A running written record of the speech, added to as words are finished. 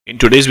In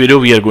today's video,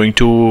 we are going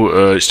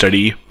to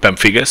study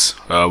Pehmphigus,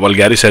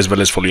 Vulgaris as well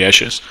as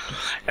Foliaceus,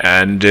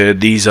 and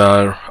these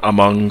are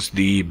amongst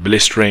the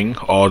blistering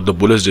or the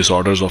bullous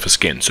disorders of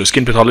skin. So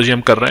skin pathology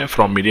हम कर रहे हैं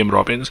from medium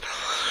Robbins,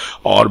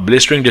 और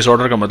blistering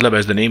disorder का मतलब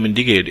as the name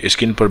indicate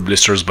skin पर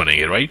blisters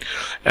बनेंगे, right?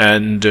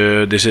 And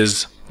this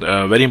is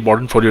very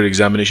important for your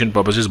examination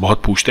purposes.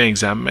 बहुत पूछते हैं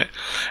एग्जाम में,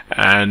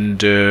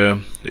 and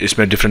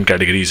इसमें different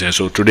categories हैं.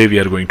 So today we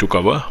are going to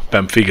cover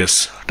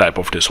Pehmphigus type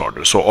of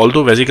disorder. So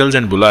although vesicles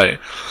and bullae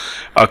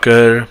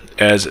occur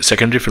as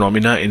secondary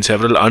phenomena in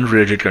several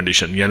unrelated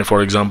condition, यानी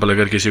for example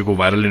अगर किसी को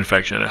viral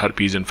infection है,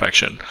 herpes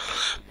infection,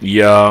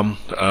 या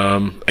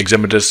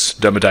eczematous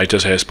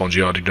dermatitis है,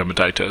 spongioric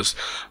dermatitis,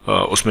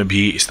 उसमें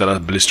भी इस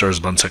तरह blisters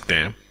बन सकते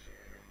हैं.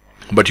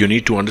 But you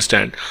need to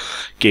understand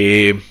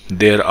that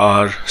there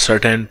are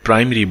certain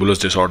primary bullous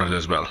disorders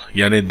as well.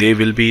 यानी they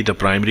will be the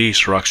primary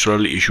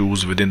structural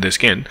issues within the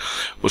skin.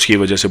 उसकी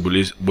वजह से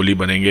bully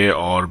बनेंगे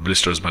और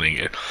blisters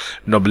बनेंगे.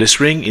 Now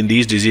blistering in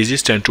these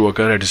diseases tend to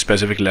occur at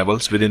specific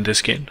levels within the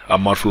skin. A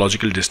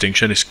morphological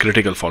distinction is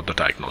critical for the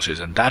diagnosis,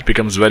 and that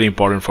becomes very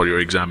important for your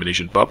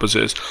examination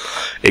purposes.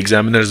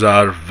 Examiners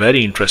are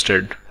very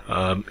interested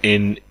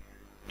in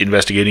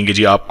investigating कि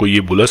जी आपको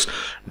ये bullous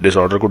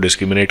disorder को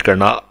discriminate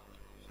करना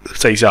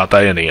सही से आता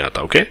है या नहीं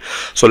आता. Okay,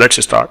 so let's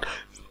start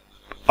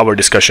our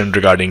discussion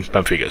regarding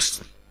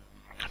Pehmphigus.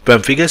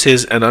 Pehmphigus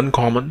is an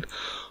uncommon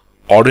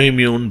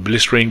autoimmune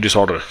blistering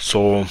disorder.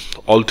 So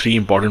all three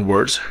important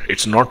words.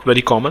 It's not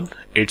very common,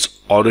 it's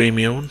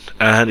autoimmune,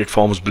 and it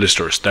forms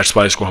blisters. That's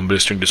why इसको हम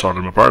blistering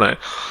disorder में पढ़ रहे हैं.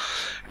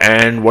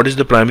 And what is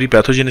the primary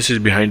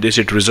pathogenesis behind this?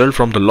 It results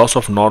from the loss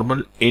of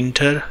normal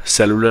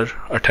intercellular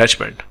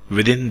attachment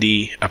within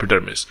the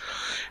epidermis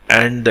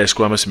and the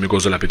squamous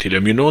mucosal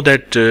epithelium. You know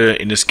that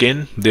in the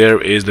skin there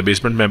is the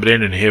basement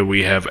membrane, and here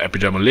we have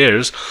epidermal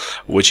layers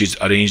which is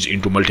arranged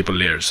into multiple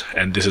layers,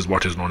 and this is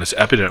what is known as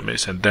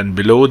epidermis, and then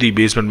below the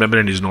basement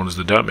membrane is known as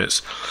the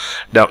dermis.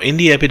 Now in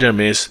the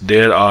epidermis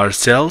there are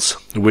cells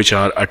which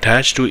are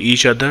attached to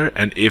each other,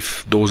 and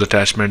if those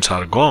attachments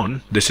are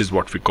gone, this is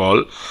what we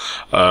call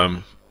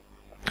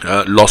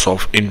loss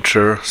of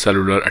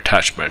intercellular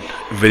attachment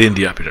within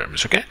the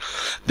epidermis. Okay,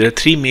 there are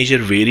three major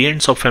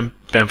variants of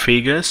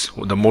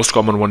Pehmphigus. The most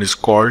common one is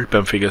called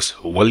Pehmphigus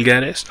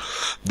vulgaris.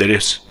 There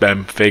is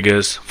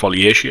Pehmphigus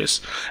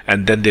foliaceus,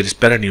 and then there is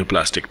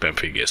paraneoplastic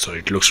Pehmphigus. So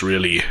it looks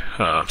really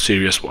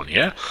serious one.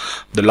 Yeah,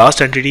 the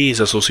last entity is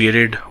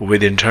associated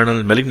with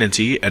internal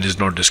malignancy and is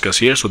not discussed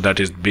here. So that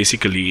is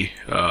basically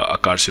a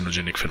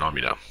carcinogenic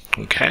phenomena.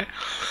 Okay.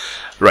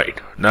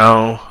 Right,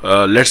 now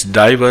let's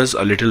dive us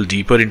a little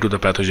deeper into the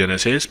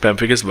pathogenesis.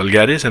 Pehmphigus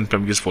vulgaris and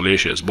Pehmphigus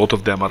foliaceus, both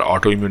of them are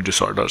autoimmune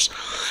disorders,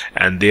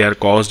 and they are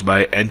caused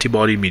by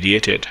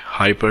antibody-mediated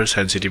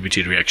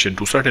hypersensitivity reaction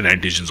to certain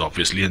antigens,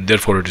 obviously, and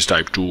therefore it is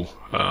type 2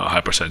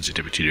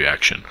 hypersensitivity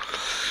reaction.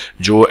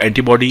 जो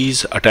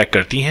antibodies attack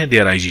करती हैं, they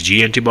are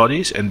IgG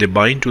antibodies, and they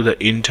bind to the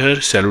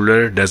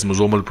intercellular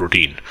desmosomal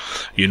protein.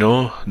 You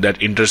know that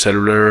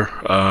intercellular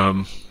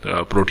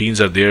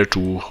proteins are there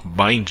to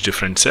bind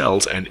different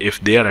cells, and if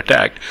they are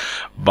attacked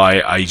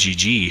by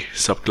IgG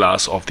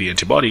subclass of the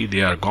antibody,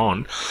 they are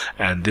gone,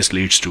 and this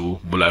leads to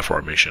bullae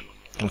formation.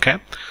 Okay,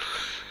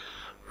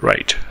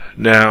 right.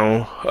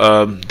 Now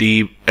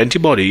the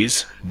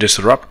antibodies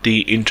disrupt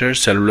the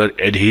intercellular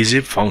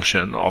adhesive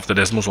function of the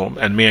desmosome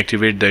and may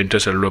activate the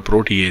intercellular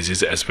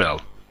proteases as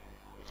well.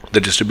 The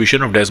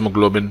distribution of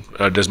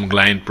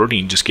desmoglein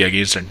protein, जिसके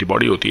against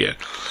antibody होती है,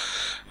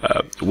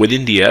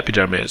 within the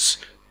epidermis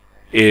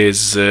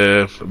is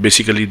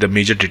basically the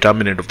major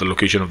determinant of the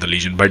location of the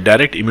lesion. By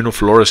direct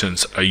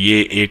immunofluorescence,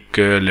 ये एक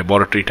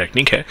laboratory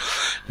technique है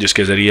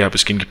जिसके ज़रिए आप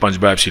skin की पंच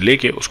बायोप्सी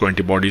लेके उसको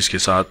एंटीबॉडीज़ के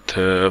साथ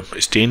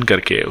स्टेन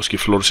करके उसकी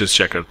फ्लोरोसिस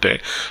चेक करते हैं.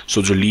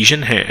 सो जो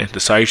लीजन है, the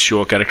sites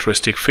show a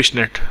characteristic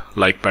fishnet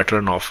like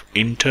pattern of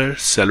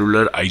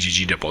intercellular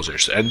IgG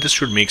deposits, and this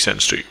should make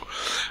sense to you.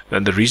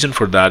 And the reason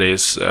for that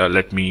is,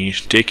 let me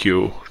take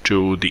you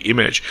to the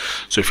image.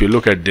 So if you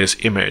look at this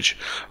image,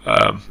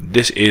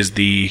 this is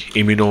the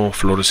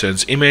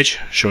immunofluorescence image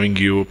showing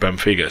you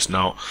Pehmphigus.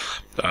 Now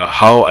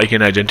how I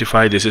can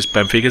identify this is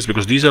Pehmphigus,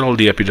 because these are all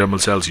the epidermal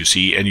cells you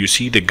see, and you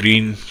see the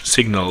green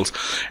signals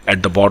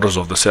at the borders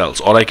of the cells,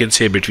 or I can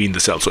say between the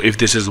cells. So if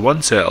this is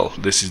one cell,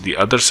 this is the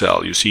other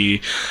cell, you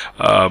see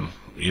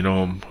you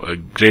know,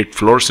 great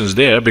fluorescence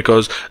there,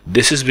 because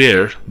this is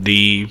where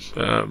the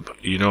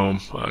you know,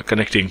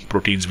 connecting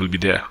proteins will be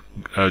there,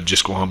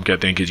 जिसको हम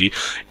कहते हैं कि जी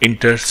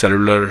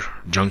intercellular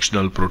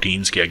junctional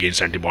proteins के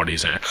against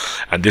antibodies हैं,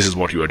 and this is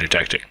what you are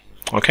detecting.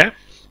 Okay,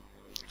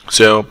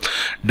 so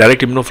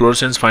direct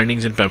immunofluorescence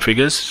findings in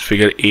Pehmphigus.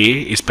 Figure A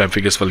is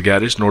Pehmphigus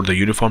vulgaris. Note the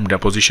uniform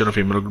deposition of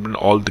immunoglobulin,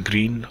 all the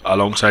green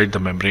alongside the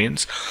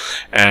membranes,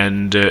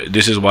 and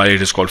this is why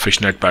it is called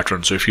fishnet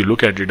pattern. So if you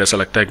look at it, ऐसा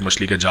लगता है कि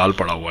मछली का जाल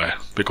पड़ा हुआ है,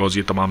 because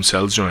ये तमाम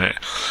cells जो हैं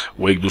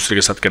वो एक दूसरे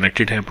के साथ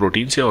connected हैं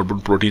प्रोटीन से, और उन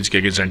प्रोटीन्स के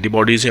अगेंस्ट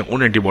एंटीबॉडीज हैं,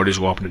 उन एंटीबॉडीज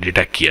को आपने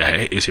डिटेक्ट किया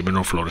है इस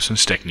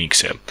immunofluorescence टेक्निक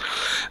से.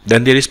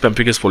 Then there is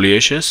Pehmphigus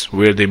foliaceus,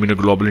 where the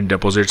immunoglobulin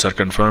deposits are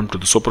confirmed to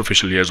the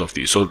superficial layers of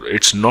these. So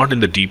it's not in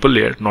the deeper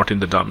layer, not not in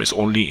the dermis,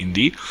 only in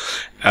the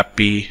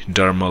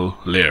epidermal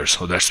layer.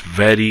 So that's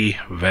very,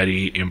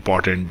 very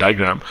important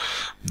diagram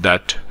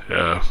that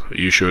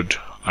you should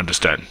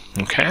understand.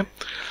 Okay,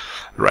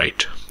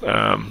 right.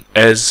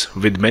 As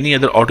with many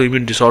other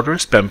autoimmune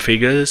disorders,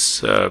 pemphigus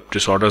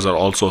disorders are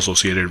also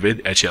associated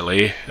with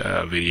HLA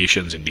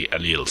variations in the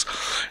alleles.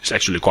 It's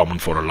actually common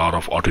for a lot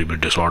of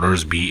autoimmune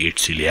disorders, be it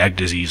celiac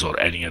disease or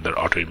any other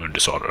autoimmune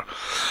disorder.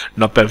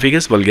 Now,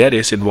 pemphigus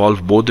vulgaris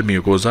involve both the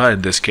mucosa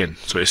and the skin.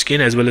 So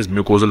skin as well as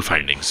mucosal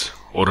findings.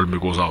 Oral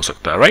mucosa ho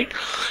sakta hai, right?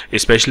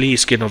 Especially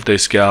skin of the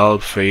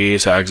scalp,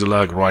 face,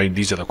 axilla, groin,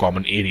 these are the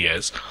common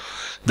areas.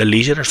 The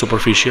lesions are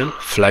superficial,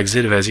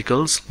 flexed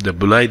vesicles, the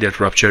bullae that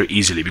rupture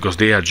easily because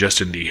they are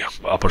just in the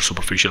upper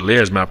superficial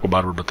layers. मैं आपको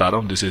बार-बार बता रहा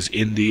हूँ, this is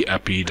in the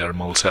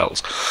epidermal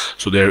cells.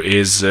 So there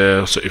is,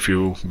 so if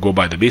you go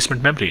by the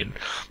basement membrane,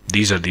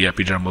 these are the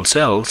epidermal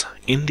cells.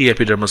 In the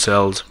epidermal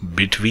cells,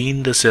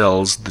 between the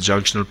cells, the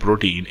junctional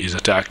protein is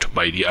attacked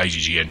by the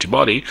IgG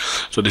antibody.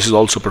 So this is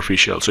all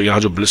superficial. So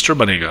यहाँ जो blister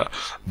बनेगा,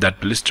 that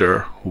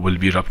blister will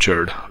be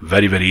ruptured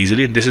very, very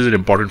easily. And this is an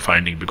important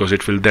finding because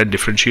it will then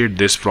differentiate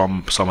this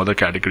from some other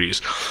categories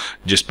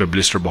जिसपे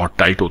blister बहुत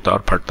tight होता है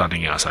और फटता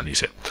नहीं है आसानी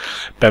से.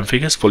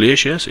 Pehmphigus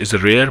foliaceus is a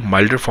rare,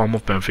 milder form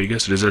of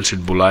pemphigus, results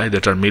in bullae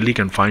that are mainly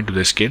confined to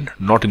the skin,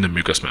 not in the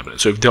mucous membrane.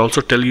 So if they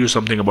also tell you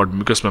something about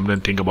mucous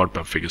membrane, think about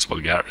Pehmphigus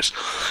vulgaris.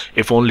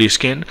 If only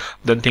skin,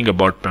 then think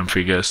about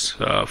Pehmphigus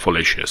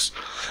foliaceus.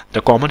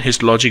 The common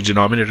histologic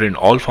denominator in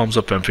all forms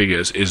of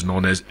pemphigus is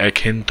known as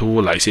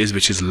acantholysis,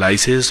 which is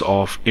lysis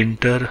of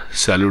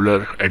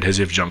intercellular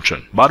adhesive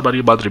junction. बार-बार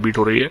ये बात repeat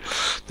हो रही है.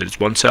 There is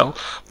one cell,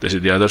 this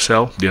is the other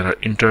cell, there are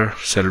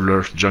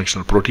intercellular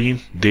junctional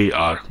protein, they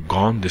are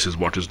gone. This is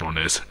what is known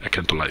as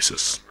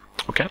acantholysis.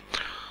 Okay.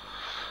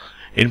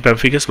 In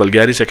Pehmphigus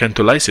vulgaris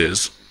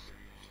acantholysis,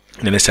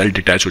 then a cell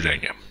detach हो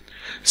जाएंगे.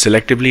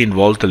 Selectively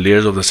involves the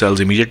layers of the cells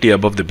immediately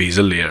above the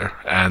basal layer,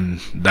 and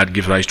that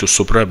gives rise to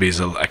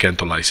suprabasal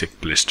acantholytic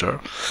blister.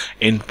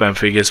 In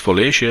Pehmphigus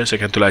foliaceus,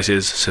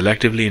 acantholysis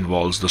selectively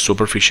involves the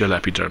superficial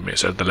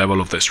epidermis at the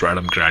level of the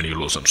stratum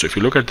granulosum. So if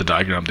you look at the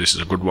diagram, this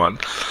is a good one.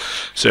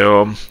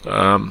 So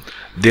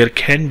there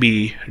can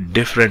be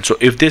different, so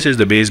if this is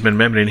the basement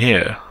membrane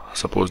here,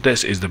 suppose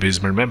this is the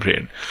basement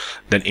membrane,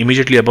 then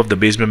immediately above the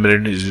basement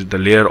membrane is the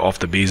layer of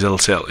the basal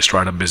cell,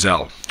 stratum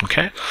basal.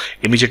 Okay,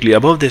 immediately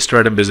above the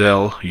stratum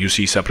basal you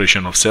see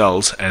separation of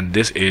cells, and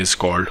this is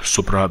called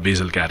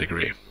suprabasal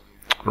category,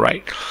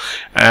 right?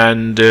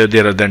 And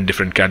there are then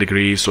different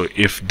categories. So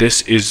if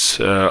this is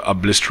a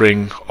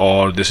blistering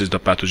or this is the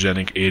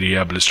pathogenic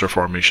area blister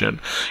formation,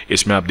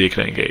 इसमें आप देख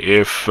रहेंगे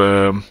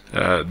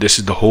if this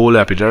is the whole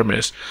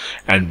epidermis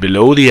and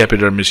below the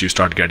epidermis you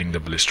start getting the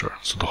blister.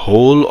 So the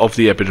whole of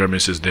the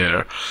epidermis is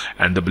there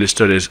and the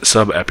blister is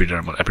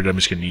subepidermal,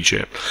 epidermis के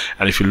नीचे.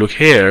 And if you look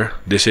here,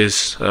 this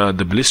is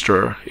the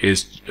blister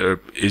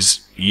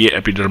is ये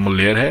epidermal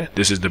layer है,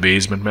 this is the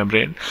basement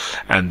membrane,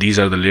 and these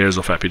are the layers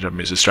of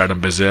epidermis, stratum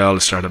basal,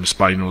 stratum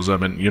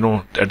spinosum, and you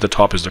know at the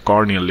top is the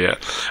corneal layer.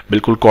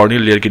 बिल्कुल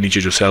corneal layer के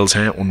नीचे जो cells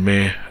हैं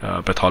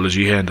उनमें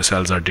pathology है, and the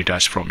cells are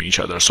detached from each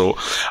other. So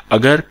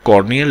अगर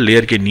corneal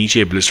layer के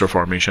नीचे blister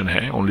formation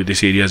है, only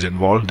this area is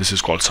involved, this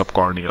is called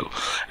subcorneal,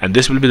 and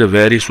this will be the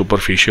very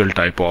superficial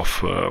type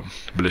of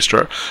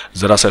blister.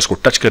 जरा सा इसको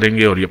touch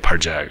करेंगे और ये फट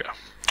जाएगा.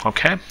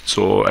 Okay,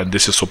 so and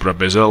this is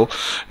suprabasal,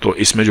 तो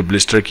इसमें जो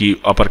blister की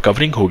upper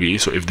covering होगी,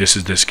 so if this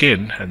is the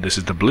skin and this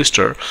is the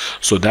blister,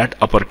 so that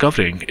upper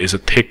covering is a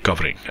thick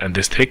covering, and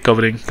this thick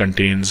covering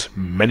contains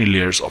many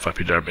layers of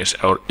epidermis.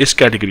 और इस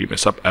category में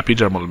सब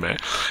epidermal में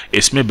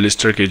इसमें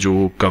blister के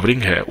जो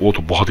covering है वो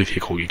तो बहुत ही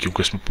thick होगी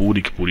क्योंकि इसमें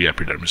पूरी की पूरी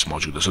epidermis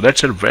मौजूद है. So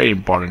that's a very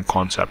important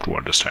concept to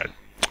understand.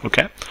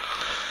 Okay.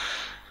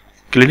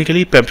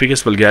 Clinically,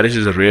 Pehmphigus vulgaris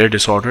is a rare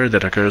disorder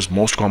that occurs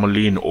most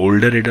commonly in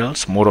older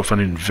adults, more often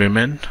in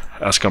women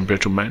as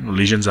compared to men.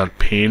 Lesions are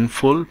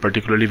painful,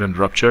 particularly when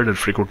ruptured, and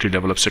frequently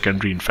develop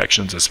secondary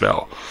infections as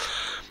well.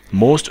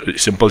 Most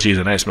simple चीज़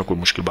है ना, इसमें कोई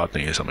मुश्किल बात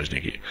नहीं है समझने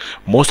की.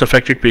 Most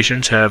affected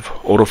patients have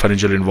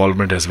oropharyngeal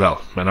involvement as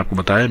well. मैंने आपको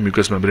बताया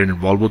mucous membrane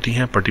involved होती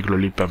हैं,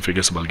 particularly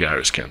Pehmphigus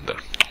vulgaris के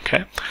अंदर.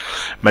 Okay,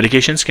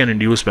 medications can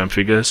induce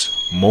Pehmphigus,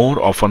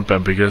 more often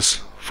Pehmphigus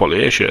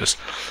foliaceus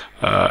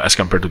as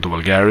compared to the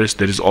vulgaris.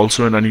 There is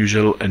also an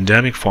unusual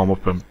endemic form of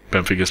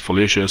Pehmphigus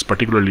foliaceus,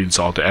 particularly in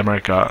South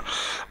America,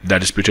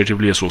 that is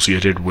putatively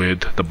associated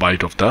with the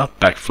bite of the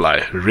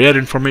pegfly. Rare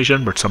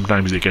information, but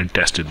sometimes they can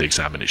test in the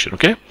examination.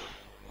 Okay,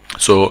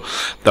 so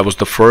that was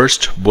the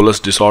first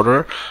bullous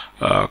disorder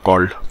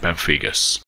called Pehmphigus.